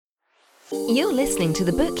You're listening to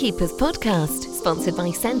the Bookkeepers podcast, sponsored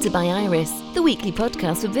by Centre by Iris, the weekly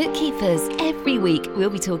podcast for bookkeepers. Every week, we'll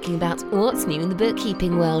be talking about what's new in the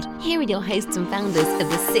bookkeeping world. Here are your hosts and founders of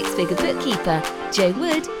the Six-Figure Bookkeeper, Jo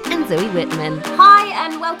Wood and Zoe Whitman. Hi,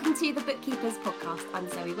 and welcome to the Bookkeepers podcast. I'm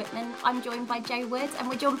Zoe Whitman. I'm joined by Jo Wood, and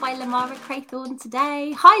we're joined by Lamara Craythorne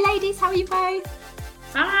today. Hi, ladies. How are you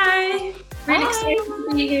both? Hi. Really excited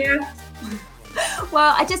to be here.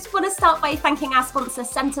 Well, I just want to start by thanking our sponsor,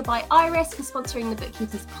 Centre by Iris, for sponsoring the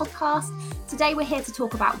Bookkeepers podcast. Today, we're here to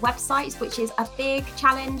talk about websites, which is a big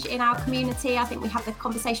challenge in our community. I think we have the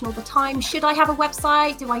conversation all the time. Should I have a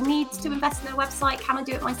website? Do I need to invest in a website? Can I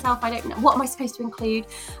do it myself? I don't know. What am I supposed to include?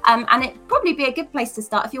 And it'd probably be a good place to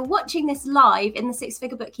start. If you're watching this live in the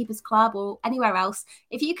Six-Figure Bookkeepers Club or anywhere else,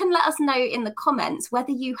 if you can let us know in the comments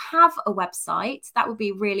whether you have a website, that would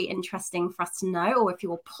be really interesting for us to know, or if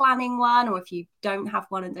you're planning one, or if you don't have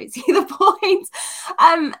one and don't see the point.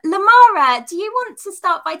 Lamara, do you want to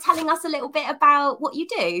start by telling us a little bit about what you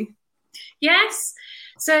do? Yes.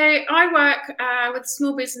 So I work with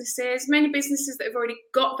small businesses, many businesses that have already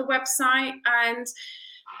got the website, and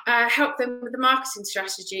help them with the marketing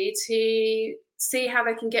strategy to see how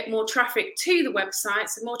they can get more traffic to the website,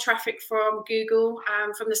 so more traffic from Google,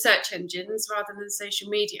 from the search engines rather than social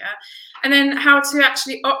media, and then how to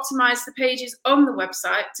actually optimize the pages on the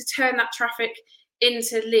website to turn that traffic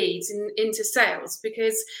into leads and into sales,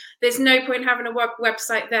 because there's no point having a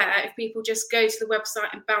website there if people just go to the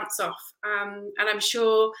website and bounce off. And I'm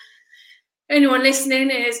sure anyone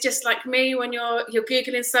listening is just like me. When you're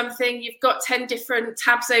Googling something, you've got 10 different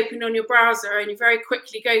tabs open on your browser, and you very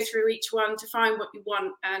quickly go through each one to find what you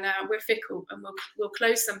want. And we're fickle, and we'll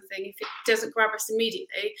close something if it doesn't grab us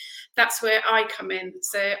immediately. That's where I come in.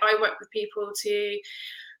 So I work with people to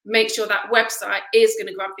make sure that website is going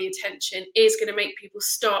to grab the attention, is going to make people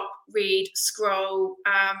stop, read, scroll,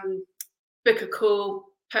 book a call,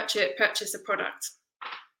 purchase a product.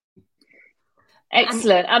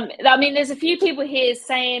 Excellent. I mean, there's a few people here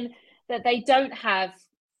saying that they don't have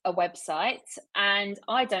a website, and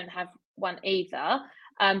I don't have one either.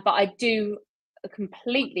 But I do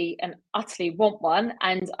completely and utterly want one,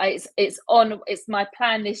 and it's my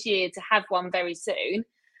plan this year to have one very soon.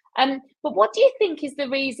 But what do you think is the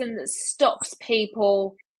reason that stops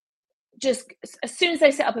people, just as soon as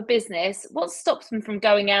they set up a business, what stops them from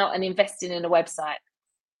going out and investing in a website?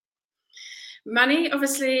 Money,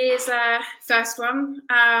 obviously, is a first one.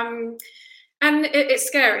 And it's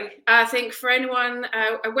scary. I think for anyone,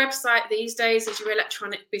 a website these days is your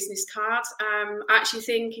electronic business card. I actually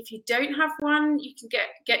think if you don't have one, you can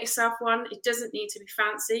get yourself one. It doesn't need to be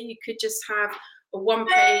fancy. You could just have a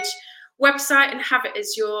one-page website and have it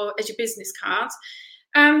as your business card.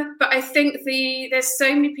 But I think there's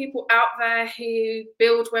so many people out there who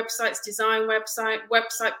build websites, design website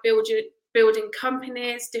building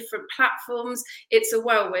companies, different platforms. It's a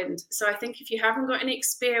whirlwind. So I think if you haven't got any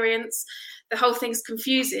experience, the whole thing's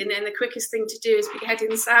confusing, and the quickest thing to do is put your head in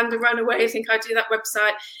the sand and run away. I think I'll do that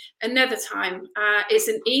website another time. It's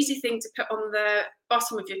an easy thing to put on the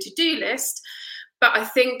bottom of your to-do list, but I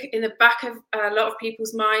think in the back of a lot of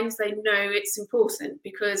people's minds, they know it's important,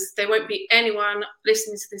 because there won't be anyone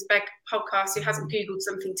listening to this podcast who hasn't Googled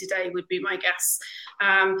something today, would be my guess.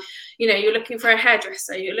 You're looking for a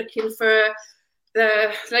hairdresser, you're looking for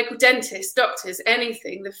the local dentist, doctors,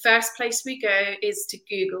 anything. The first place we go is to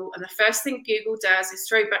Google. And the first thing Google does is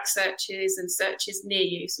throw back searches and searches near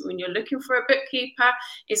you. So when you're looking for a bookkeeper,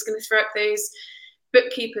 it's going to throw up those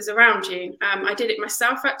bookkeepers around you. I did it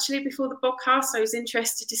myself actually before the podcast. I was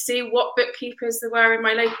interested to see what bookkeepers there were in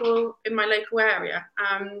my local area,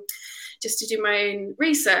 just to do my own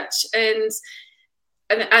research. And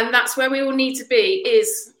that's where we all need to be,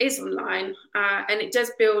 is online, and it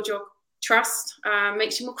does build your trust,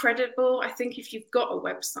 makes you more credible. I think if you've got a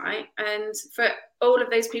website, and for all of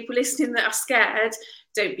those people listening that are scared,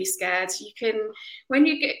 don't be scared. You can, when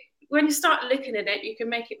you start looking at it, you can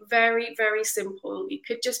make it very, very simple. It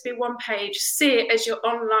could just be one page. See it as your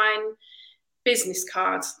online business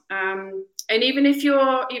card. And even if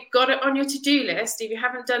you've got it on your to-do list, if you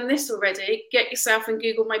haven't done this already, get yourself and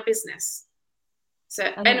Google My Business. So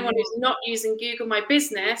anyone who's not using Google My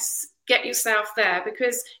Business, get yourself there,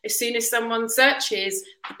 because as soon as someone searches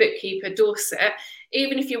the bookkeeper Dorset,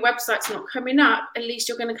 even if your website's not coming up, at least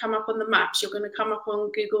you're going to come up on the maps. You're going to come up on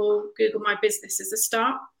Google My Business as a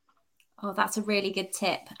start. Oh, that's a really good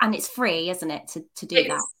tip. And it's free, isn't it, to do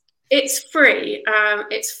that? It's free.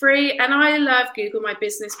 It's free. And I love Google My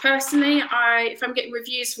Business. Personally, if I'm getting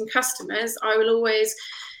reviews from customers, I will always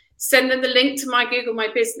send them the link to my Google My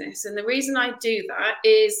Business. And the reason I do that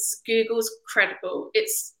is Google's credible.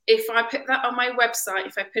 It's, if I put that on my website,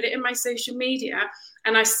 if I put it in my social media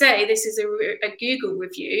and I say this is a Google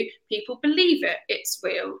review, people believe it. It's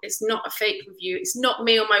real. It's not a fake review. It's not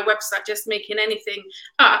me on my website just making anything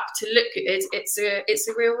up to look good. It's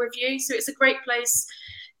a real review. So it's a great place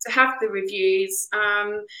to have the reviews,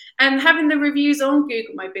 and having the reviews on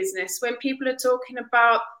Google My Business when people are talking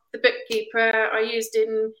about the bookkeeper I used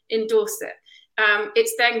in Dorset.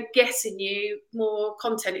 It's then getting you more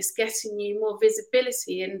content. It's getting you more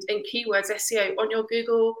visibility and keywords SEO on your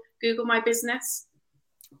Google My Business.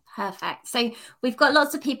 Perfect. So we've got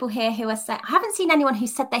lots of people here who are saying, I haven't seen anyone who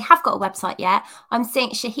said they have got a website yet. I'm seeing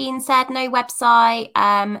Shaheen said no website.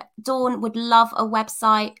 Dawn would love a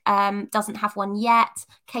website, doesn't have one yet.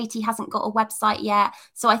 Katie hasn't got a website yet.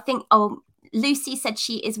 So I think, Lucy said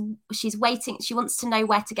she's waiting. She wants to know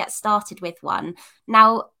where to get started with one.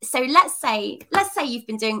 Now, so let's say you've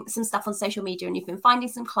been doing some stuff on social media and you've been finding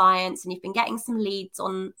some clients and you've been getting some leads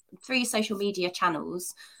through your social media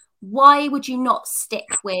channels. Why would you not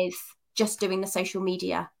stick with just doing the social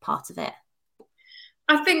media part of it?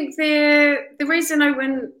 I think the reason I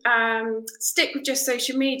wouldn't stick with just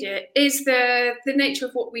social media is the nature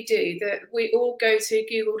of what we do, that we all go to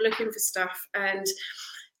Google looking for stuff. And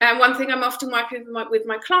one thing I'm often working with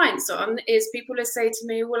my clients on is people will say to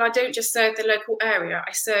me, well, I don't just serve the local area,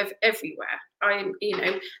 I serve everywhere.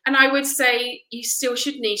 And I would say you still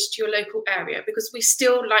should niche to your local area, because we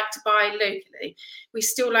still like to buy locally. We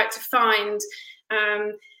still like to find,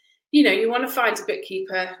 you want to find a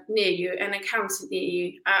bookkeeper near you, an accountant near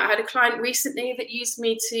you. I had a client recently that used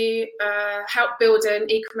me to help build an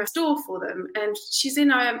e-commerce store for them. And she's in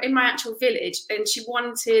my actual village, and she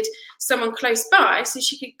wanted someone close by so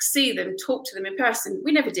she could see them, talk to them in person.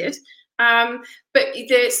 We never did. But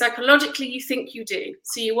psychologically, you think you do.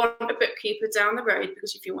 So you want a bookkeeper down the road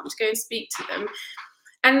because if you want to go and speak to them.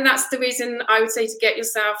 And that's the reason I would say to get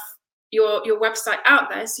yourself your website out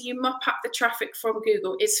there, so you mop up the traffic from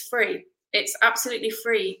Google. It's free. It's absolutely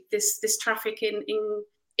free, this traffic in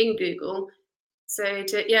Google. So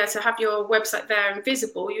to have your website there and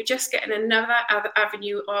visible, you're just getting another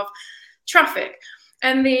avenue of traffic.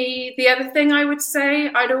 And the other thing I would say,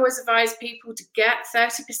 I'd always advise people to get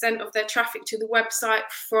 30% of their traffic to the website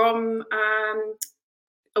from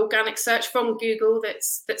organic search from Google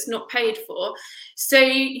that's not paid for, so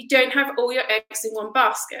you don't have all your eggs in one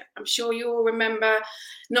basket. I'm sure you all remember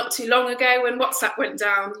not too long ago when WhatsApp went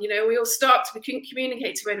down. We all stopped. We couldn't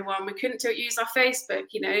communicate to anyone. We couldn't use our Facebook.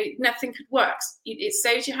 Nothing could work. It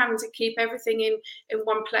saves you having to keep everything in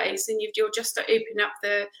one place, and you're just opening up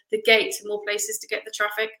the gate to more places to get the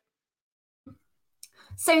traffic.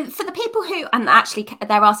 So for the people who, and actually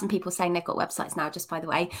there are some people saying they've got websites now, just by the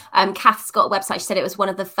way. Kath's got a website. She said it was one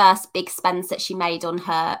of the first big spends that she made on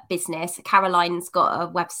her business. Caroline's got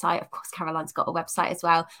a website. Of course, Caroline's got a website as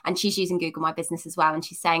well. And she's using Google My Business as well. And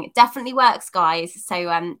she's saying it definitely works, guys.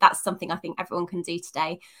 So that's something I think everyone can do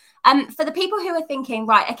today. For the people who are thinking,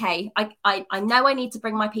 right, okay, I know I need to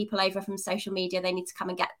bring my people over from social media. They need to come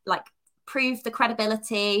and get prove the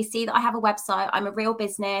credibility, see that I have a website, I'm a real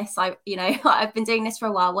business, I've been doing this for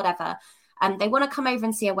a while, whatever. They want to come over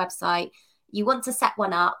and see a website. You want to set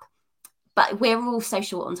one up, but we're all so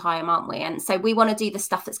short on time, aren't we? And so we want to do the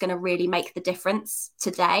stuff that's going to really make the difference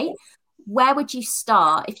today. Where would you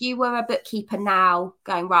start if you were a bookkeeper now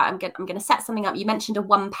going, right, I'm going to set something up? You mentioned a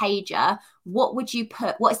one-pager. What would you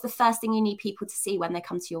put? What is the first thing you need people to see when they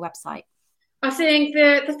come to your website? I think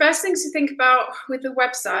the first things to think about with the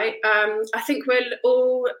website, I think we'll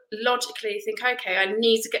all logically think, okay, I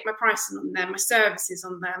need to get my pricing on there, my services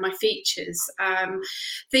on there, my features,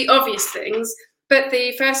 the obvious things. But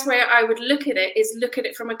the first way I would look at it is look at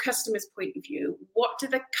it from a customer's point of view. What do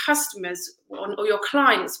the customers want, or your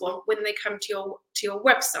clients want, when they come to your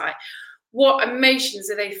website? What emotions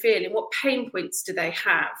are they feeling? What pain points do they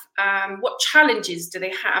have? What challenges do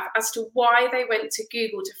they have as to why they went to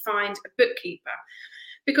Google to find a bookkeeper?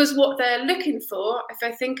 Because what they're looking for, if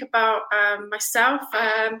I think about myself,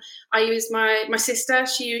 I use my sister.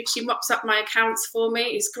 She mops up my accounts for me.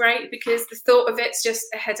 It's great because the thought of it's just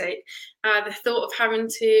a headache. The thought of having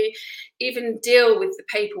to even deal with the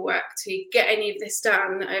paperwork to get any of this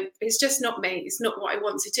done, it's just not me. It's not what I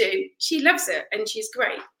want to do. She loves it and she's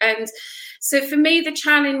great. And so for me, the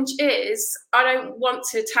challenge is I don't want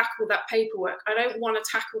to tackle that paperwork. I don't want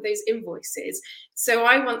to tackle those invoices. So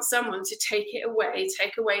I want someone to take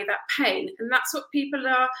away that pain. And that's what people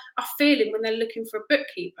are feeling when they're looking for a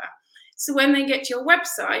bookkeeper. So when they get to your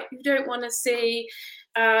website, you don't want to see,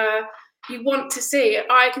 you want to see,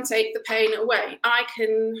 I can take the pain away. I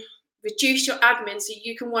can reduce your admin so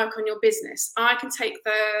you can work on your business. I can take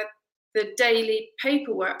the daily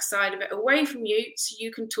paperwork side of it away from you so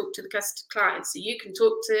you can talk to the clients, so you can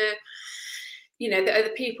talk to the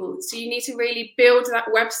other people. So you need to really build that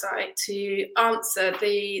website to answer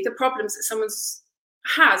the problems that someone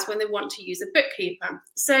has when they want to use a bookkeeper.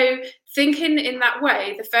 So thinking in that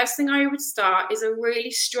way, the first thing I would start is a really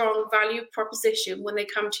strong value proposition when they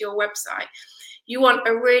come to your website. You want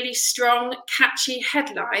a really strong, catchy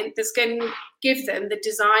headline that's going to give them the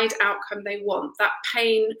desired outcome they want, that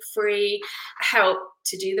pain-free help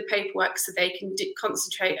to do the paperwork so they can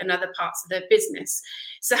concentrate on other parts of their business.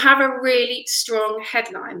 So have a really strong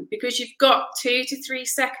headline, because you've got 2 to 3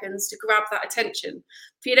 seconds to grab that attention.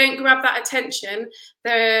 If you don't grab that attention,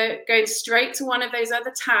 they're going straight to one of those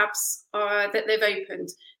other tabs that they've opened.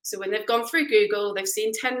 So when they've gone through Google, they've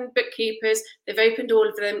seen 10 bookkeepers, they've opened all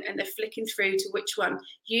of them and they're flicking through to which one.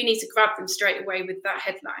 You need to grab them straight away with that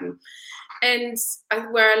headline. And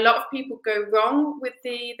where a lot of people go wrong with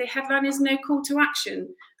the headline is no call to action.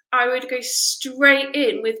 I would go straight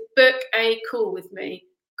in with book a call with me,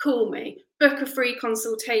 call me, book a free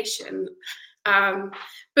consultation,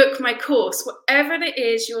 book my course, whatever it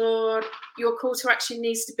is your call to action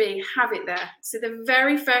needs to be, have it there. So the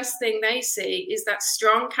very first thing they see is that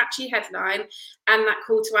strong, catchy headline and that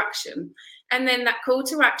call to action. And then that call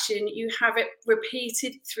to action, you have it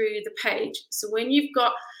repeated through the page. So when you've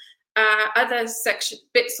got other section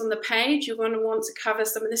bits on the page, you're going to want to cover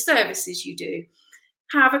some of the services you do.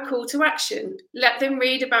 Have a call to action. Let them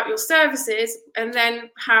read about your services and then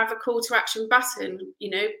have a call to action button,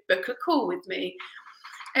 book a call with me.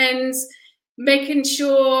 And making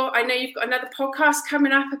sure, I know you've got another podcast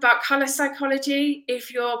coming up about color psychology.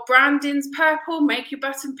 If your branding's purple, make your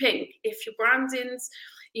button pink. If your branding's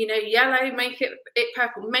yellow, make it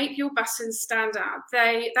purple. Make your buttons stand out.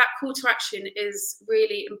 That call to action is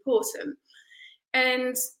really important.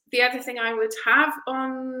 And the other thing I would have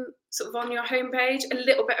on your homepage, a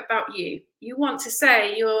little bit about you. You want to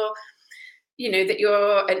say that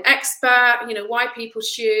you're an expert, why people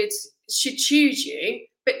should choose you,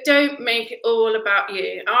 but don't make it all about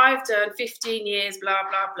you. I've done 15 years, blah,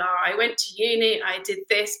 blah, blah. I went to uni, I did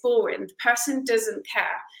this, boring. The person doesn't care.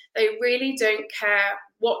 They really don't care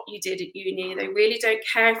what you did at uni. They really don't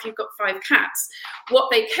care if you've got 5 cats.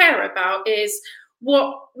 What they care about is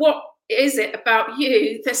what is it about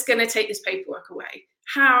you that's going to take this paperwork away?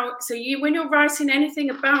 When you're writing anything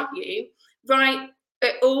about you, write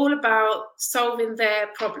it all about solving their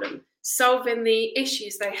problem, solving the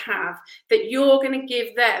issues they have, that you're going to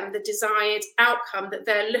give them the desired outcome that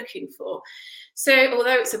they're looking for. So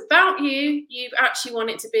although it's about you, you actually want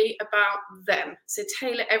it to be about them. So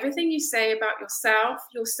tailor everything you say about yourself,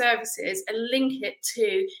 your services, and link it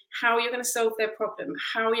to how you're going to solve their problem,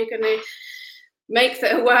 how you're going to make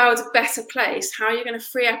the world a better place, how you're going to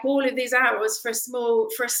free up all of these hours for a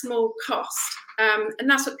small cost. And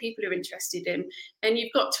that's what people are interested in. And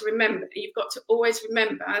you've got to always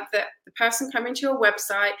remember that the person coming to your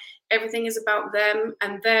website, everything is about them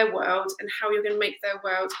and their world and how you're going to make their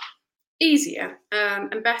world easier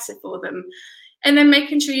and better for them. And then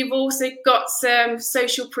making sure you've also got some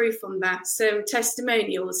social proof on that, some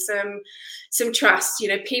testimonials, some trust.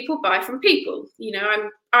 People buy from people.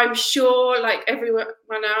 I'm sure, like everyone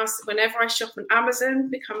else, whenever I shop on Amazon,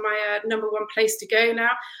 become my number 1 place to go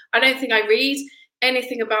now. I don't think I read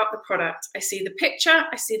anything about the product. I see the picture,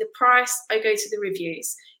 I see the price, I go to the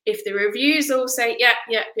reviews. If the reviews all say, yep,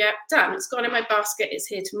 done, it's gone in my basket, it's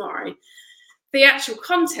here tomorrow. The actual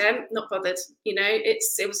content, not bothered.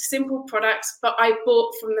 It was a simple product, but I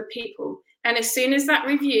bought from the people. And as soon as that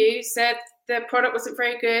review said the product wasn't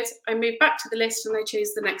very good, I moved back to the list and I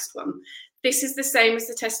chose the next one. This is the same as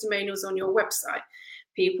the testimonials on your website.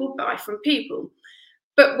 People buy from people.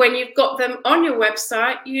 But when you've got them on your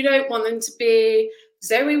website, you don't want them to be,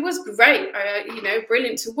 Zoe was great,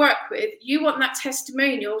 brilliant to work with. You want that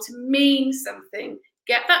testimonial to mean something.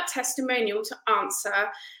 Get that testimonial to answer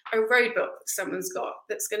a roadblock that someone's got,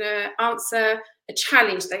 that's going to answer a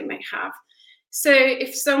challenge they may have. So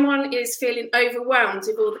if someone is feeling overwhelmed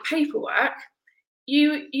with all the paperwork,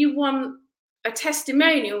 you want a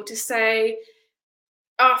testimonial to say,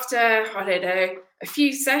 after, I don't know, a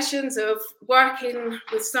few sessions of working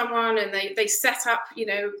with someone and they set up,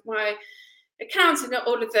 my accounts and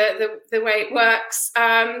all of the way it works,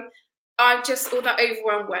 all that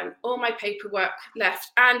overwhelm went, all my paperwork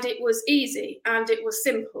left, and it was easy and it was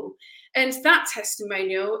simple. And that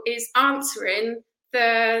testimonial is answering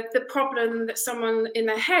the problem that someone in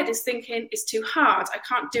their head is thinking is too hard. I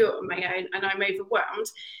can't do it on my own and I'm overwhelmed.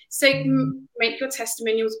 So make your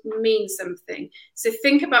testimonials mean something. So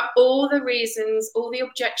think about all the reasons, all the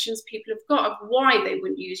objections people have got of why they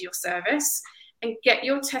wouldn't use your service, and get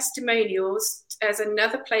your testimonials as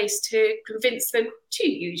another place to convince them to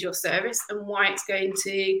use your service and why it's going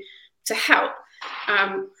to help.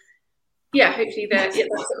 Hopefully that sort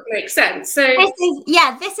of makes sense. So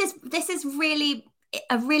this is really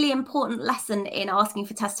a really important lesson in asking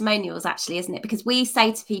for testimonials, actually, isn't it? Because we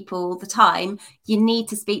say to people all the time, you need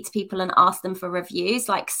to speak to people and ask them for reviews.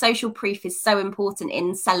 Like, social proof is so important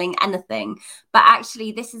in selling anything, but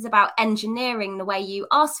actually this is about engineering the way you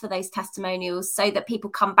ask for those testimonials so that people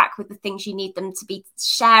come back with the things you need them to be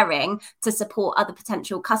sharing to support other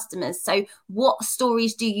potential customers. So what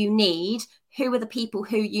stories do you need? Who are the people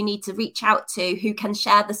who you need to reach out to, who can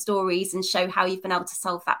share the stories and show how you've been able to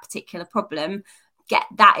solve that particular problem? Get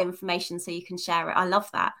that information so you can share it. I love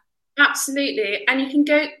that. Absolutely. And you can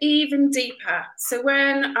go even deeper. So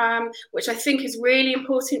when, which I think is really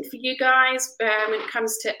important for you guys when it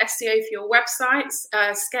comes to SEO for your websites,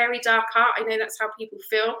 scary dark art. I know that's how people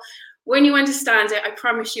feel. When you understand it, I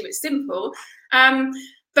promise you it's simple.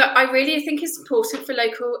 But I really think it's important for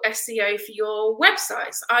local SEO for your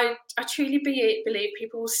websites. I truly believe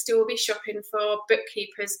people will still be shopping for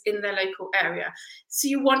bookkeepers in their local area. So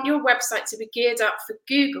you want your website to be geared up for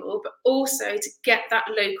Google, but also to get that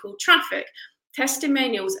local traffic.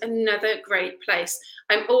 Testimonials, another great place.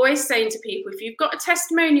 I'm always saying to people, if you've got a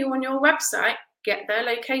testimonial on your website, get their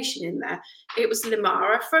location in there. It was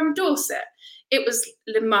Lamara from Dorset. It was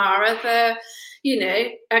Lamara,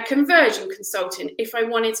 a conversion consultant. If I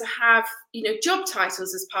wanted to have, job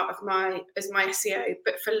titles as part of my SEO,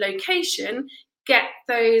 but for location, get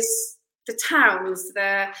the towns,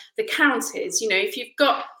 the counties. If you've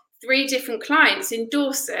got 3 different clients in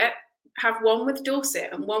Dorset, have one with Dorset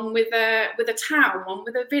and one with a town, one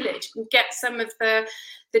with a village, and get some of the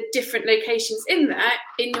different locations in there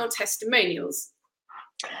in your testimonials.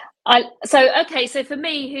 So for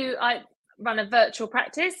me, who I run a virtual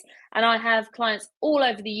practice and I have clients all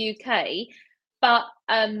over the UK, but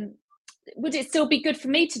would it still be good for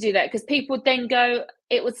me to do that? Because people would then go,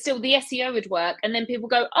 it would still, the SEO would work, and then people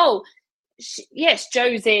go, oh, yes,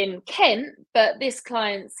 Joe's in Kent, but this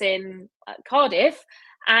client's in Cardiff,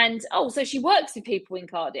 and so she works with people in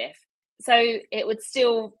Cardiff. So it would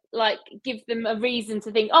still give them a reason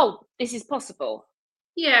to think, oh, this is possible.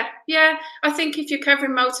 Yeah. I think if you're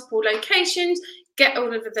covering multiple locations, get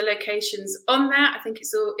all of the locations on there. I think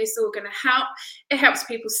it's all going to help. It helps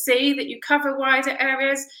people see that you cover wider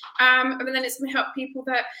areas, and then it's going to help people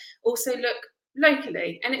that also look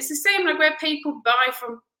locally. And it's the same like where people buy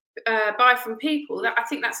from people. That I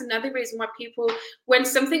think that's another reason why people, when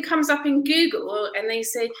something comes up in Google and they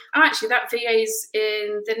say, oh, actually that VA's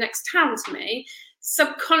in the next town to me,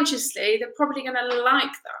 subconsciously they're probably going to like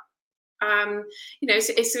that.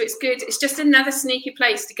 So it's good. It's just another sneaky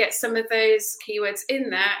place to get some of those keywords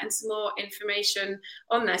in there and some more information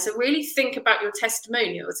on there. So really think about your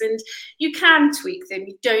testimonials, and you can tweak them.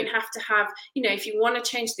 You don't have to have, if you want to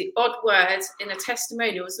change the odd word in a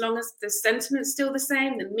testimonial, as long as the sentiment's still the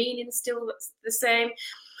same, the meaning's still the same,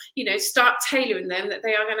 start tailoring them, that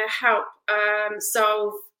they are going to help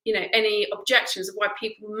solve any objections of why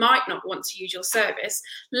people might not want to use your service.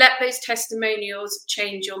 Let those testimonials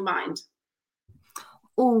change your mind.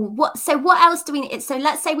 What else do we need? So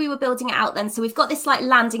let's say we were building it out then. So we've got this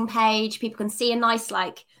landing page. People can see a nice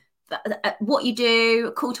what you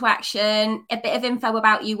do, call to action, a bit of info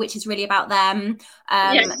about you, which is really about them.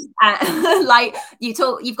 Yes.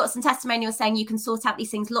 You've got some testimonials saying you can sort out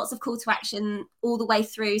these things, lots of call to action all the way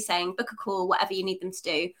through, saying book a call, whatever you need them to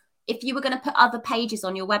do. If you were going to put other pages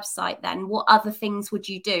on your website, then what other things would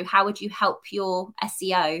you do? How would you help your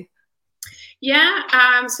SEO?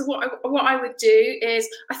 Yeah. So what I would do is,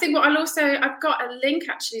 I think I've got a link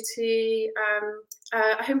actually to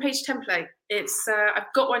a homepage template. It's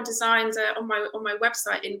I've got one designed on my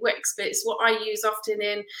website in Wix, but it's what I use often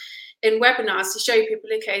in webinars to show people,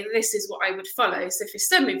 okay, this is what I would follow. So for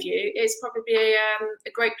some of you, it's probably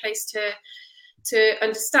a great place to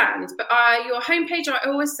understand. But your homepage, I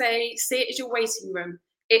always say, see it as your waiting room.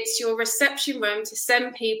 It's your reception room to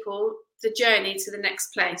send people the journey to the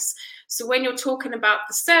next place. So when you're talking about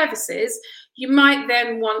the services, you might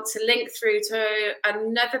then want to link through to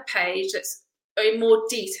another page that's in more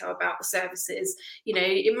detail about the services.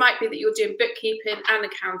 It might be that you're doing bookkeeping and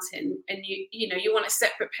accounting, and you want a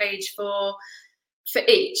separate page for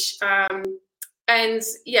each.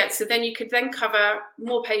 So then you could then cover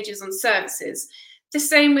more pages on services. The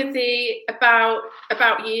same with the about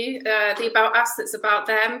you, the about us that's about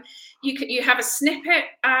them. You have a snippet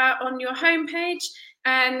on your homepage,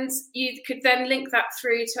 and you could then link that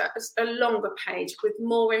through to a longer page with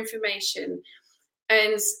more information.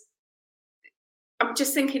 And I'm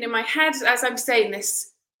just thinking in my head as I'm saying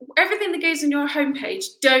this, everything that goes on your homepage,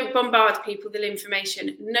 don't bombard people with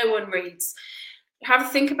information no one reads. Have a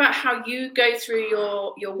think about how you go through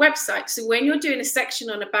your website. So when you're doing a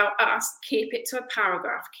section on about us, keep it to a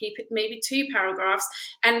paragraph, keep it maybe 2 paragraphs,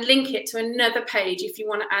 and link it to another page if you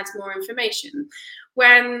want to add more information.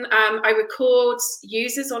 When I record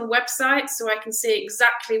users on websites, so I can see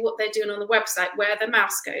exactly what they're doing on the website, where the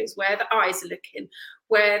mouse goes, where the eyes are looking,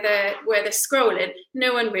 where they're scrolling,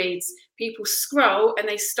 no one reads. People scroll and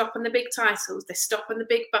they stop on the big titles, they stop on the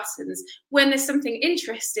big buttons. When there's something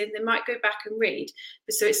interesting, they might go back and read.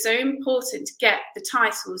 So it's so important to get the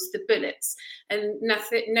titles, the bullets, and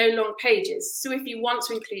no long pages. So if you want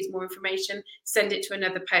to include more information, send it to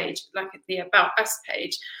another page, like the About Us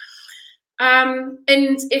page. And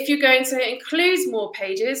if you're going to include more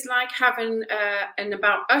pages, like having an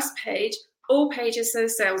About Us page, all pages are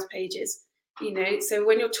sales pages. So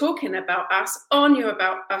when you're talking about us on your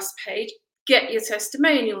About Us page, get your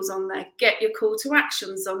testimonials on there, get your call to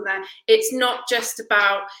actions on there. It's not just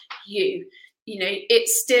about you.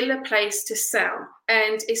 It's still a place to sell,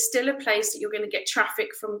 and it's still a place that you're going to get traffic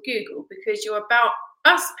from Google, because your About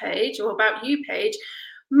Us page or About You page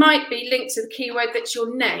might be linked to the keyword that's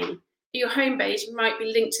your name. Your homepage might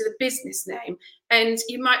be linked to the business name, and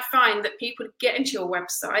you might find that people get into your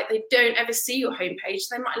website, they don't ever see your homepage,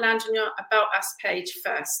 they might land on your About Us page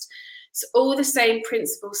first. So all the same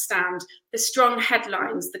principles stand: the strong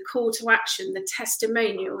headlines, the call to action, the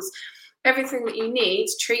testimonials, everything that you need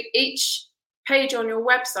to treat each page on your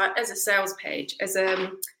website as a sales page, as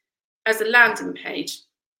a landing page.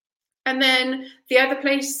 And then the other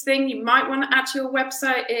thing you might want to add to your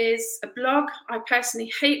website is a blog. I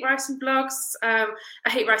personally hate writing blogs. I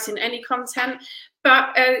hate writing any content,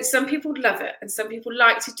 but some people love it, and some people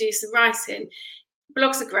like to do some writing.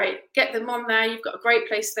 Blogs are great. Get them on there. You've got a great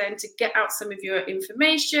place then to get out some of your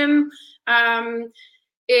information.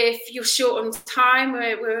 If you're short on time,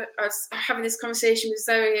 I was having this conversation with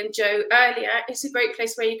Zoe and Joe earlier, it's a great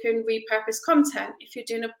place where you can repurpose content. If you're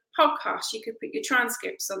doing a podcast, you could put your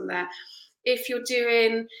transcripts on there. If you're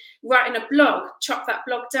writing a blog, chop that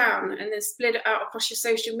blog down and then split it out across your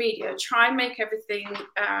social media. Try and make everything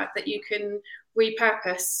that you can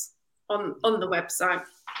repurpose on the website.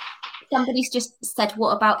 Somebody's just said,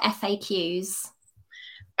 what about FAQs?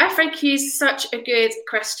 FAQs is such a good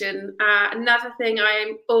question. Another thing I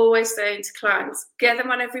am always saying to clients, get them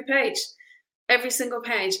on every page, every single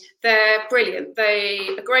page. They're brilliant. They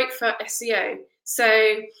are great for SEO.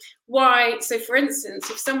 So for instance,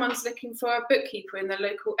 if someone's looking for a bookkeeper in the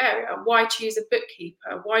local area, why choose a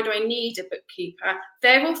bookkeeper? Why do I need a bookkeeper?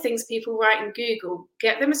 They're all things people write in Google.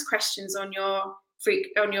 Get them as questions on your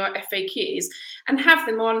FAQs and have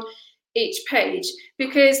them on each page,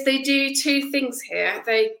 because they do 2 things here.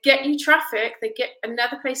 They get you traffic, they get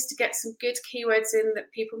another place to get some good keywords in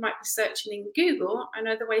that people might be searching in Google,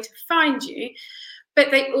 another way to find you.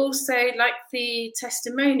 But they also, like the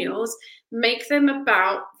testimonials, make them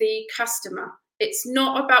about the customer. It's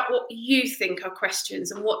not about what you think are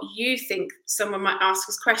questions and what you think someone might ask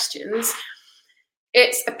as questions.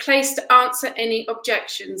 It's a place to answer any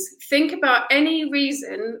objections. Think about any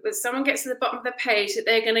reason that someone gets to the bottom of the page that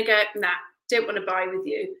they're going to go, nah, don't want to buy with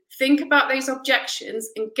you. Think about those objections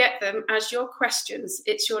and get them as your questions.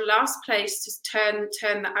 It's your last place to turn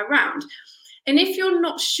that around. And if you're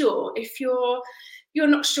not sure, if you're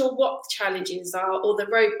not sure what the challenges are, or the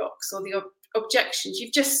roadblocks, or the objections,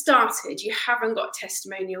 you've just started, you haven't got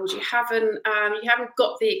testimonials, you haven't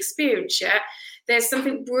got the experience yet, there's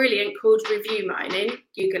something brilliant called review mining.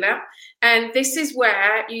 Google it. And this is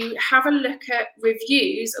where you have a look at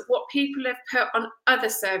reviews of what people have put on other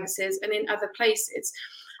services and in other places.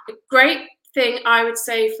 A great thing I would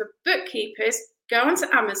say for bookkeepers, go onto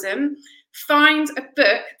Amazon, find a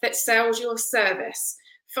book that sells your service.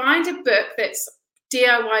 Find a book that's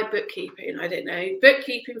DIY bookkeeping, I don't know,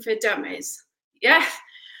 bookkeeping for dummies. Yeah,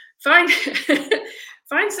 find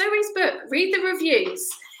Zoe's book, read the reviews.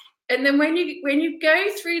 And then when you go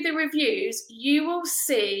through the reviews, you will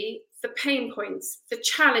see the pain points, the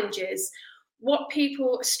challenges, what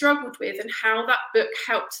people struggled with and how that book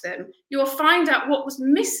helped them. You'll find out what was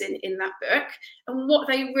missing in that book and what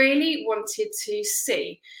they really wanted to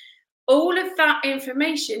see. All of that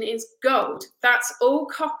information is gold. That's all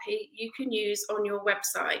copy you can use on your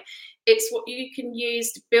website. It's what you can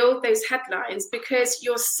use to build those headlines, because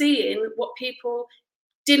you're seeing what people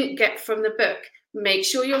didn't get from the book. Make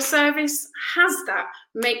sure your service has that.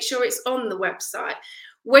 Make sure it's on the website.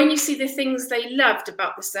 When you see the things they loved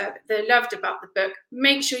about the service, they loved about the book,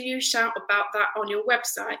 make sure you shout about that on your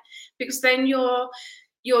website, because then you're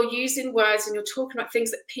using words and you're talking about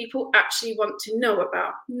things that people actually want to know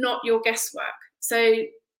about, not your guesswork. So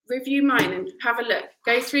review mine and have a look.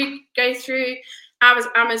 Go through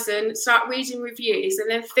Amazon, start reading reviews, and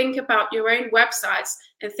then think about your own websites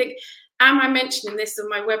and think, am I mentioning this on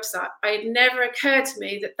my website? It never occurred to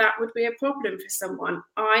me that that would be a problem for someone.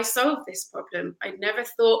 I solved this problem. I never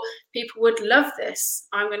thought people would love this.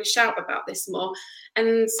 I'm going to shout about this more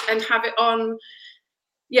and have it on.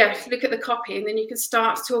 Yeah, look at the copy, and then you can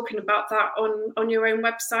start talking about that on your own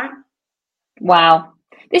website. Wow.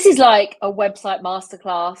 This is like a website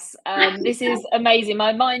masterclass. This is amazing.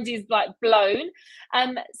 My mind is like blown.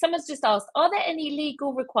 Someone's just asked, are there any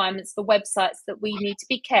legal requirements for websites that we need to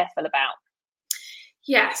be careful about?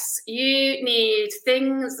 Yes, you need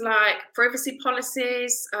things like privacy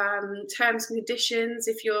policies, terms and conditions.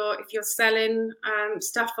 If you're selling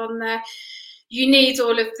stuff on there, you need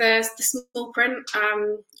all of the small print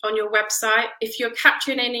on your website. If you're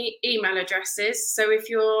capturing any email addresses, so if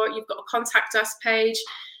you've got a contact us page,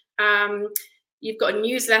 you've got a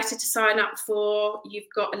newsletter to sign up for, you've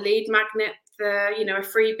got a lead magnet, a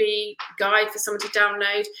freebie guide for someone to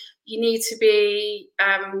download, you need to be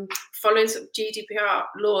following sort of GDPR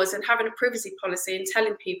laws and having a privacy policy and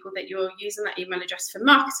telling people that you're using that email address for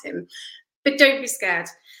marketing. But don't be scared.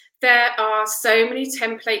 There are so many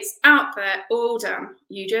templates out there, all done.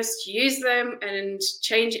 You just use them and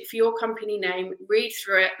change it for your company name, read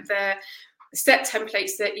through it. They're set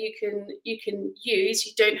templates that you can use.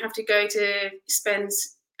 You don't have to go to spend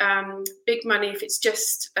big money if it's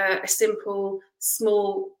just a simple,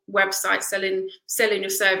 small website selling your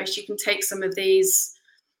service. You can take some of these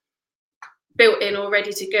built-in or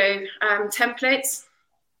ready-to-go templates.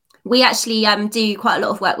 We actually do quite a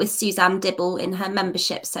lot of work with Suzanne Dibble in her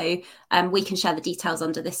membership, so we can share the details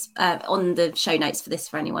under this on the show notes for this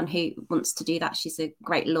for anyone who wants to do that. She's a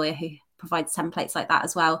great lawyer who provides templates like that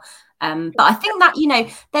as well. But I think that,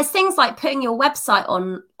 there's things like putting your website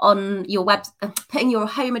on your web, putting your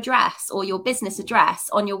home address or your business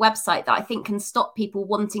address on your website that I think can stop people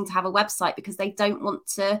wanting to have a website because they don't want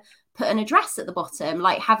to put an address at the bottom,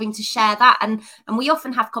 like having to share that. And we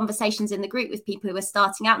often have conversations in the group with people who are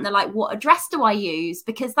starting out and they're like, what address do I use?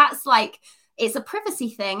 Because that's like, it's a privacy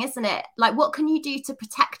thing, isn't it? Like, what can you do to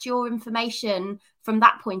protect your information from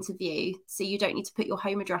that point of view so you don't need to put your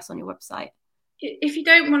home address on your website? If you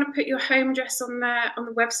don't want to put your home address on there on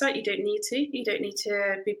the website, you don't need to. You don't need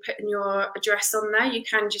to be putting your address on there. You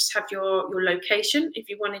can just have your location if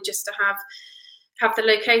you wanted just to have the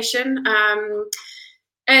location.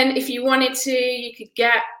 And if you wanted to, you could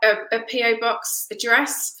get a PO box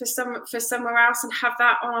address for somewhere else and have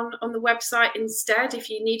that on the website instead. If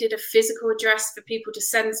you needed a physical address for people to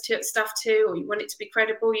send stuff to, or you want it to be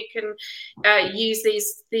credible, you can use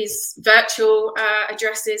these virtual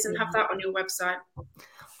addresses and have that on your website.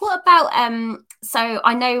 What about, so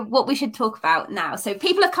I know what we should talk about now. So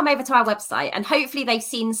people have come over to our website and hopefully they've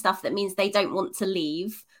seen stuff that means they don't want to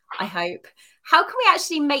leave, I hope. How can we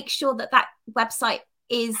actually make sure that website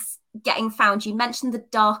is getting found? You mentioned the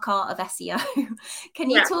dark art of SEO. Can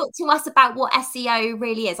you talk to us about what SEO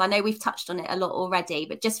really is? I know we've touched on it a lot already,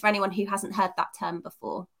 but just for anyone who hasn't heard that term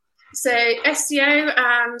before. So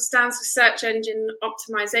SEO stands for search engine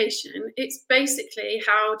optimization. It's basically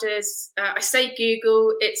how does, I say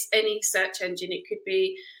Google, it's any search engine. It could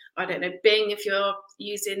be, I don't know, Bing if you're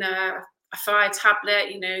using a Fire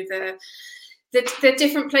tablet, the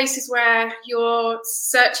different places where you're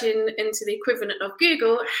searching into the equivalent of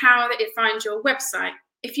Google, how it finds your website.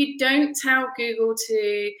 If you don't tell Google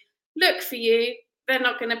to look for you, they're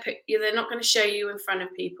not going to show you in front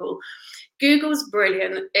of people. Google's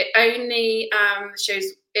brilliant. It only shows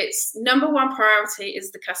its number one priority is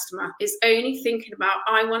the customer. It's only thinking about,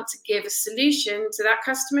 I want to give a solution to that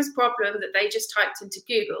customer's problem that they just typed into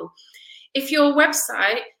Google. If your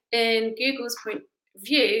website, in Google's point of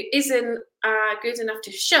view, isn't good enough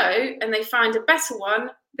to show and they find a better one,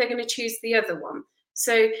 they're going to choose the other one.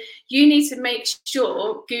 So you need to make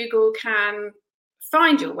sure Google can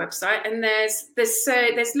find your website, and there's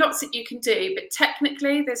lots that you can do, but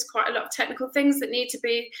technically there's quite a lot of technical things that need to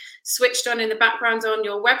be switched on in the background on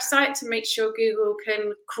your website to make sure Google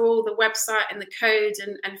can crawl the website and the code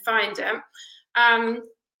and find it.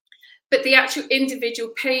 But the actual individual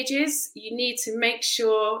pages, you need to make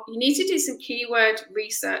sure, you need to do some keyword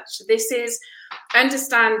research. This is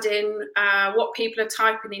understanding what people are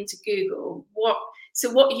typing into Google, what So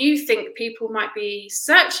what you think people might be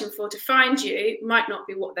searching for to find you might not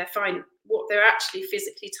be what they're actually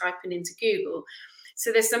physically typing into Google.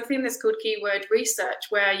 So there's something that's called keyword research,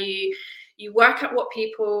 where you work out what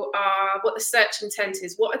people are, what the search intent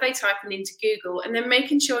is, what are they typing into Google, and then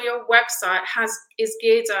making sure your website is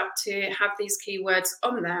geared up to have these keywords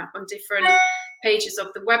on there on different pages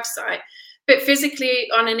of the website. But physically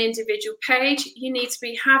on an individual page, you need to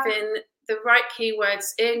be having the right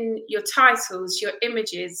keywords in your titles, your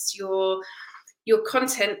images, your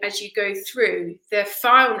content as you go through, the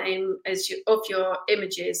file name of your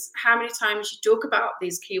images, how many times you talk about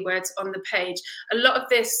these keywords on the page. A lot of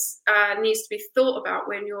this needs to be thought about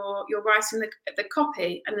when you're writing the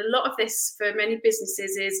copy, and a lot of this for many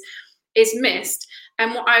businesses is missed.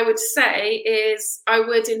 And what I would say is I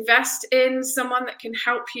would invest in someone that can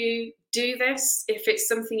help you do this if it's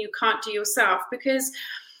something you can't do yourself, because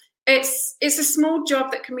it's a small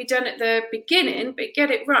job that can be done at the beginning, but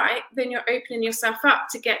get it right, then you're opening yourself up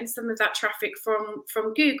to getting some of that traffic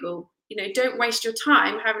from Google. Don't waste your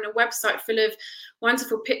time having a website full of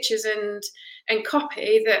wonderful pictures and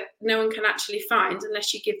copy that no one can actually find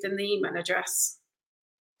unless you give them the email address.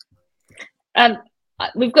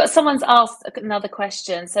 We've got someone's asked another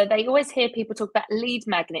question. So they always hear people talk about lead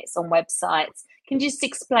magnets on websites. Can you just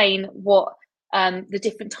explain what the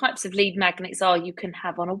different types of lead magnets are you can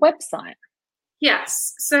have on a website?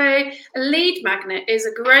 Yes, so a lead magnet is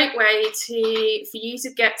a great way for you to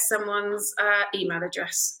get someone's email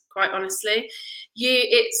address. Quite honestly,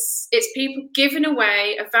 it's people giving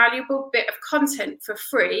away a valuable bit of content for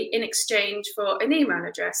free in exchange for an email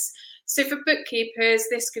address. So for bookkeepers,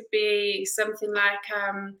 this could be something like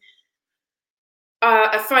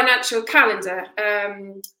a financial calendar,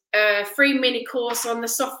 a free mini course on the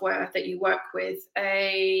software that you work with,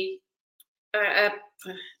 a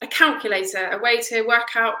calculator, a way to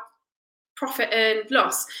work out profit and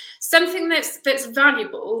loss, something that's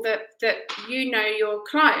valuable that your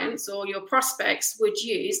clients or your prospects would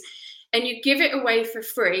use, and you give it away for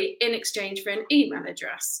free in exchange for an email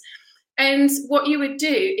address. And what you would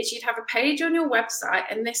do is you'd have a page on your website,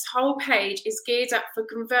 and this whole page is geared up for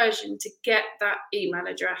conversion to get that email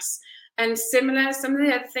address. And similar, some of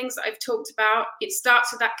the other things that I've talked about, it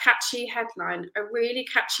starts with that catchy headline, a really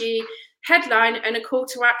catchy headline and a call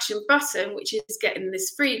to action button, which is getting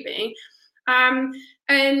this freebie, and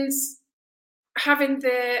having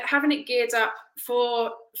it geared up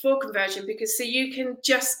for conversion, because so you can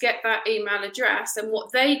just get that email address, and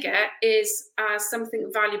what they get is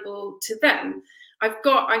something valuable to them.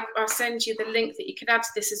 I'll send you the link that you can add to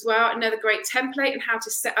this as well. Another great template on how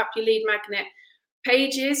to set up your lead magnet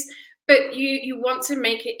pages. But you want to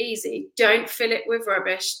make it easy. Don't fill it with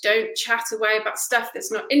rubbish. Don't chat away about stuff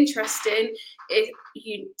that's not interesting. If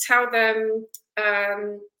you tell them,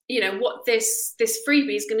 what this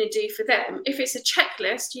freebie is going to do for them. If it's a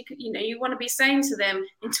checklist, you want to be saying to them,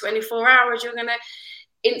 in 24 hours, you're going to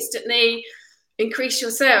instantly increase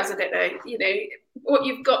your sales. I don't know, what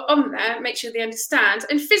you've got on there, make sure they understand,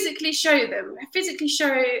 and physically show them. Physically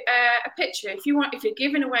show a picture. If you're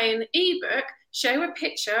giving away an ebook, show a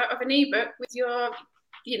picture of an ebook with your,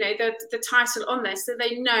 the title on there, so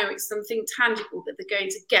they know it's something tangible that they're going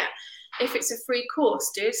to get. If it's a free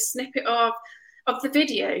course, do a snippet of the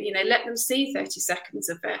video, let them see 30 seconds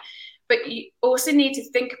of it. But you also need to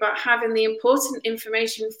think about having the important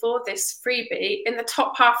information for this freebie in the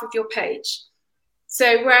top half of your page.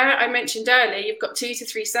 So where I mentioned earlier, you've got 2 to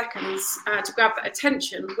 3 seconds to grab that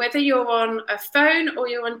attention. Whether you're on a phone or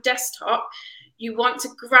you're on desktop, you want to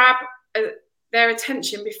grab their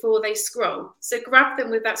attention before they scroll. So grab them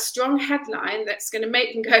with that strong headline that's going to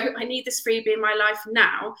make them go, I need this freebie in my life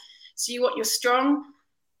now. So you want your strong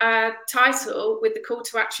title with the call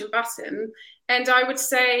to action button. And I would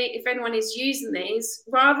say, if anyone is using these,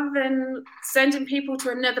 rather than sending people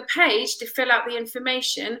to another page to fill out the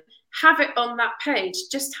information, have it on that page.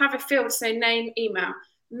 Just have a field, say name, email.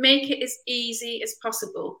 Make it as easy as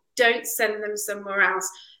possible. Don't send them somewhere else.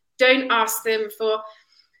 Don't ask them for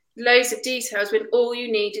loads of details when all you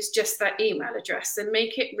need is just that email address, and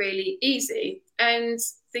make it really easy. And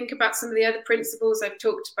think about some of the other principles I've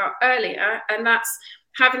talked about earlier, and that's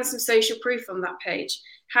having some social proof on that page,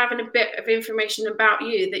 having a bit of information about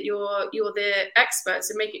you, that you're the experts,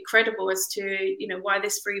 and make it credible as to why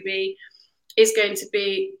this freebie is going to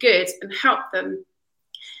be good and help them.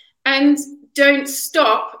 And don't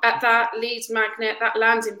stop at that lead magnet, that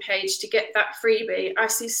landing page to get that freebie. I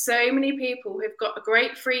see so many people who've got a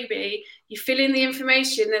great freebie, you fill in the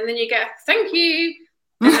information and then you get thank you.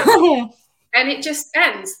 and it just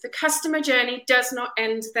ends. The customer journey does not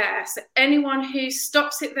end there. So anyone who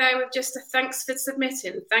stops it there with just a thanks for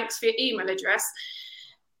submitting, thanks for your email address,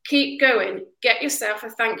 keep going. Get yourself a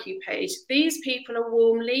thank you page. These people are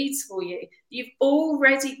warm leads for you. You've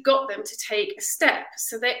already got them to take a step.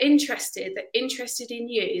 So they're interested in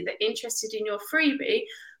you, they're interested in your freebie.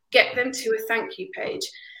 Get them to a thank you page.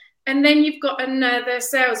 And then you've got another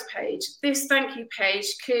sales page. This thank you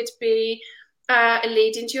page could be a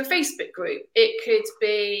lead into your Facebook group. It could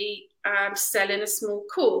be selling a small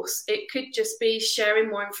course. It could just be sharing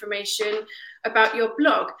more information about your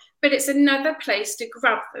blog. But it's another place to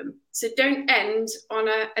grab them. So don't end on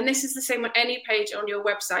and this is the same on any page on your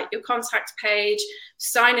website, your contact page,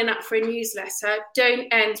 signing up for a newsletter. Don't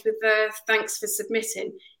end with the thanks for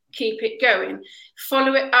submitting. Keep it going.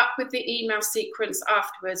 Follow it up with the email sequence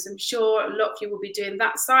afterwards. I'm sure a lot of you will be doing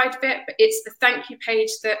that side of it, but it's the thank you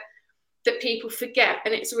page that people forget,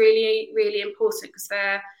 and it's really, really important because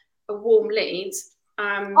they're a warm lead.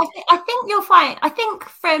 I think you'll find. I think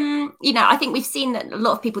I think we've seen that a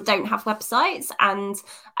lot of people don't have websites, and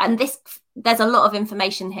there's a lot of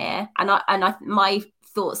information here, and my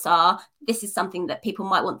thoughts are this is something that people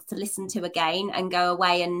might want to listen to again and go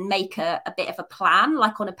away and make a bit of a plan,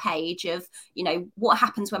 like on a page of, what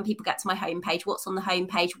happens when people get to my homepage, what's on the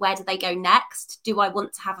homepage, where do they go next, do I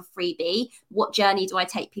want to have a freebie, what journey do I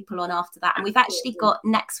take people on after that? And we've actually got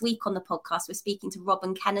next week on the podcast, we're speaking to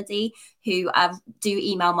Robin Kennedy, who do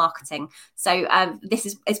email marketing. So this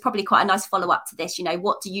is probably quite a nice follow-up to this.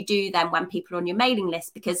 What do you do then when people are on your mailing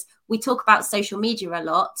list? Because we talk about social media a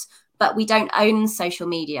lot, but we don't own social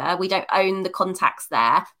media. We don't own the contacts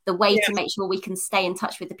there. The way to make sure we can stay in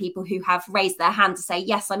touch with the people who have raised their hand to say,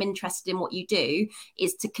 yes, I'm interested in what you do,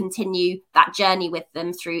 is to continue that journey with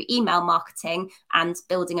them through email marketing and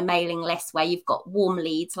building a mailing list where you've got warm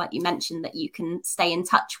leads, like you mentioned, that you can stay in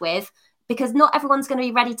touch with. Because not everyone's going to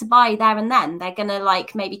be ready to buy there and then. They're going to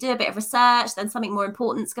maybe do a bit of research, then something more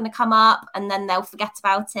important is going to come up, and then they'll forget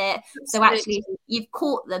about it. Absolutely. So actually, if you've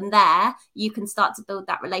caught them there, you can start to build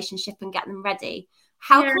that relationship and get them ready.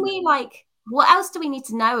 How can we what else do we need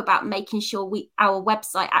to know about making sure our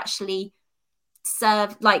website actually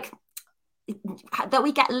serve, that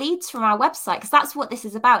we get leads from our website? Because that's what this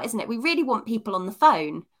is about, isn't it? We really want people on the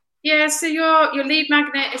phone. Yeah, so your lead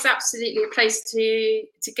magnet is absolutely a place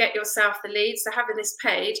to get yourself the leads. So having this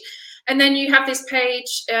page, and then you have this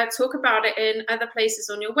page, talk about it in other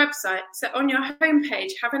places on your website. So on your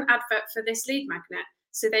homepage, have an advert for this lead magnet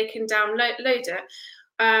so they can download it.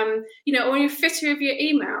 Or your footer of your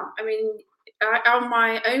email. I mean, on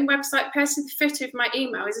my own website, personally, the footer of my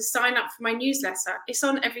email is a sign up for my newsletter. It's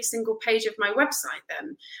on every single page of my website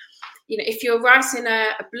then. If you're writing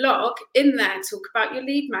a blog, in there, talk about your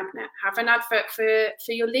lead magnet, have an advert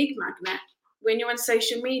for your lead magnet. When you're on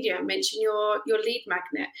social media, mention your lead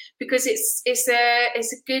magnet, because it's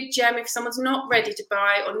a good gem. If someone's not ready to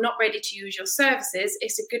buy or not ready to use your services,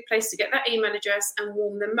 it's a good place to get that email address and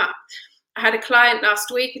warm them up. I had a client last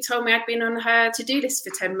week who told me I'd been on her to-do list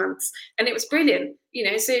for 10 months, and it was brilliant.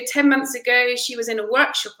 So 10 months ago, she was in a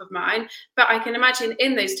workshop of mine, but I can imagine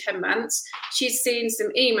in those 10 months, she's seen some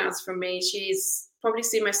emails from me. She's probably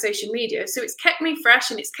seen my social media. So it's kept me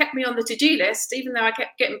fresh and it's kept me on the to-do list, even though I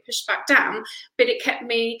kept getting pushed back down, but it kept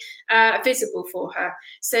me visible for her.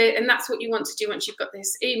 So, and that's what you want to do once you've got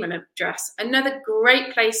this email address. Another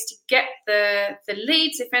great place to get the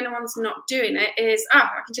leads, if anyone's not doing it, is,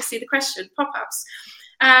 I can just see the question, pop-ups.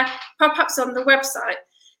 Pop-ups on the website.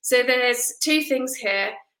 So there's two things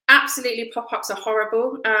here. Absolutely, pop-ups are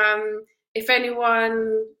horrible. If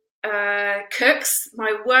anyone cooks,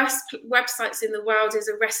 my worst websites in the world is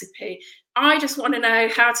a recipe. I just want to know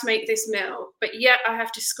how to make this meal, but yet I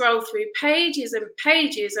have to scroll through pages and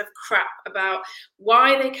pages of crap about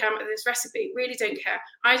why they came up with this recipe. Really don't care.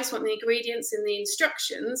 I just want the ingredients and the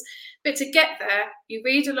instructions. But to get there, you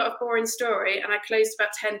read a lot of boring story, and I closed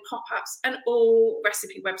about 10 pop-ups, and all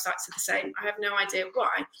recipe websites are the same. I have no idea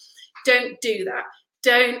why. Don't do that.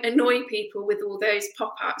 Don't annoy people with all those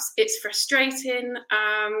pop-ups. It's frustrating,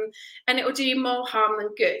 and it will do you more harm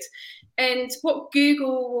than good. And what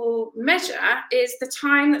Google will measure is the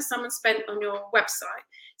time that someone spent on your website.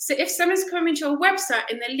 So if someone's coming to your website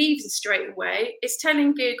and they're leaving straight away, it's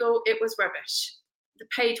telling Google it was rubbish. The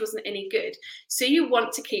page wasn't any good. So you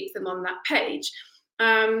want to keep them on that page.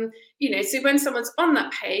 So when someone's on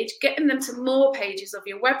that page, getting them to more pages of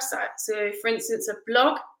your website. So for instance, a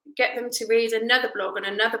blog, get them to read another blog and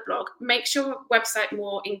another blog. Make sure your website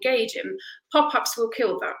more engaging. Pop-ups will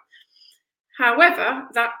kill that. However,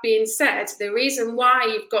 that being said, the reason why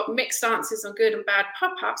you've got mixed answers on good and bad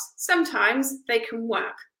pop-ups, sometimes they can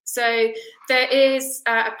work. So there is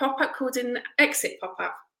a pop-up called an exit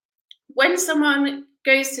pop-up. When someone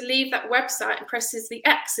goes to leave that website and presses the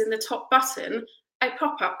X in the top button, a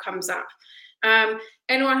pop-up comes up.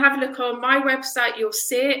 Anyone have a look on my website, you'll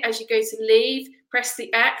see it as you go to leave, press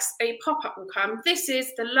the X, a pop-up will come. This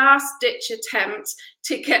is the last ditch attempt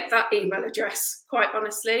to get that email address, quite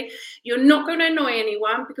honestly. You're not going to annoy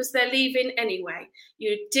anyone because they're leaving anyway.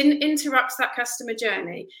 You didn't interrupt that customer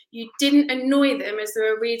journey. You didn't annoy them as they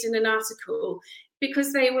were reading an article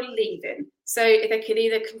because they were leaving. So they can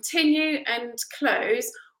either continue and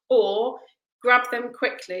close or grab them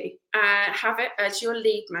quickly, have it as your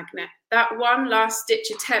lead magnet. That one last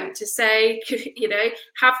ditch attempt to say,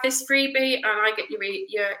 have this freebie and I get your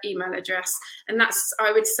email address. And that's,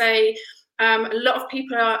 I would say, a lot of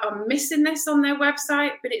people are missing this on their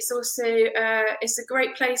website, but it's also, it's a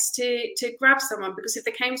great place to grab someone, because if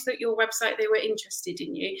they came to your website, they were interested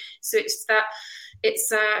in you. So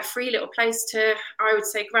it's a free little place to, I would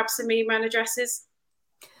say, grab some email addresses.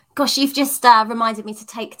 Gosh, you've just reminded me to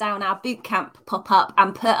take down our bootcamp pop-up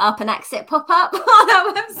and put up an exit pop-up on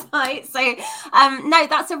our website. So no,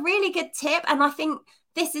 that's a really good tip. And I think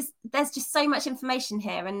there's just so much information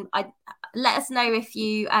here. And let us know if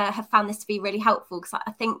you have found this to be really helpful, because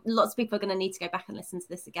I think lots of people are going to need to go back and listen to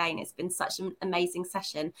this again. It's been such an amazing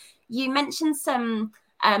session. You mentioned some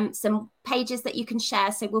pages that you can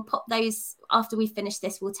share. So we'll pop those after we finish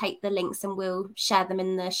this. We'll take the links and we'll share them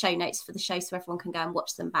in the show notes for the show so everyone can go and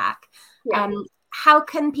watch them back. Yeah. How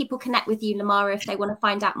can people connect with you, Lamara, if they want to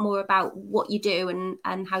find out more about what you do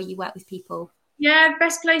and how you work with people? Yeah, the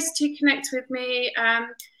best place to connect with me,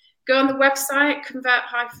 go on the website,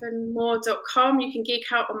 convert-more.com. You can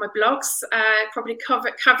geek out on my blogs. Probably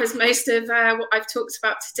covers most of what I've talked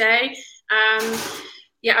about today.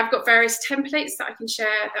 Yeah, I've got various templates that I can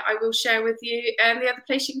share, that I will share with you. And the other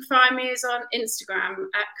place you can find me is on Instagram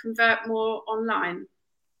at convertmoreonline.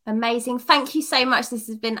 Amazing. Thank you so much. This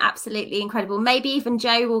has been absolutely incredible. Maybe even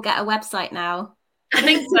Joe will get a website now. I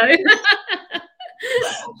think so.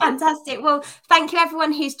 Fantastic. Well, thank you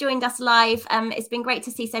everyone who's joined us live. It's been great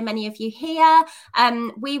to see so many of you here.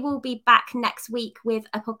 We will be back next week with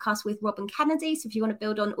a podcast with Rob and Kennedy. So if you want to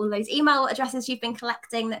build on all those email addresses you've been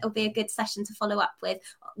collecting, that'll be a good session to follow up with.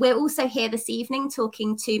 We're also here this evening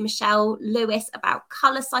talking to Michelle Lewis about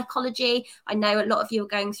colour psychology. I know a lot of you are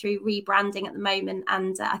going through rebranding at the moment,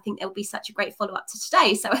 and I think there'll be such a great follow-up to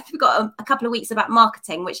today. So we've got a couple of weeks about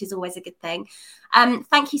marketing, which is always a good thing.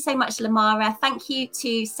 Thank you so much, Lamara. Thank you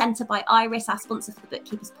to Centre by Iris, our sponsor for the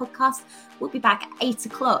Bookkeepers podcast. We'll be back at 8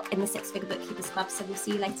 o'clock in the Six Figure Bookkeepers Club. So we'll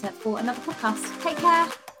see you later for another podcast. Take care.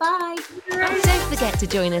 Bye. And don't forget to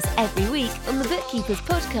join us every week on the Bookkeepers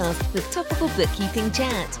podcast for topical bookkeeping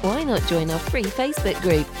chat. Why not join our free Facebook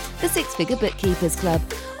group, the Six Figure Bookkeepers Club,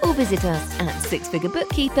 or visit us at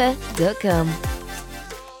sixfigurebookkeeper.com.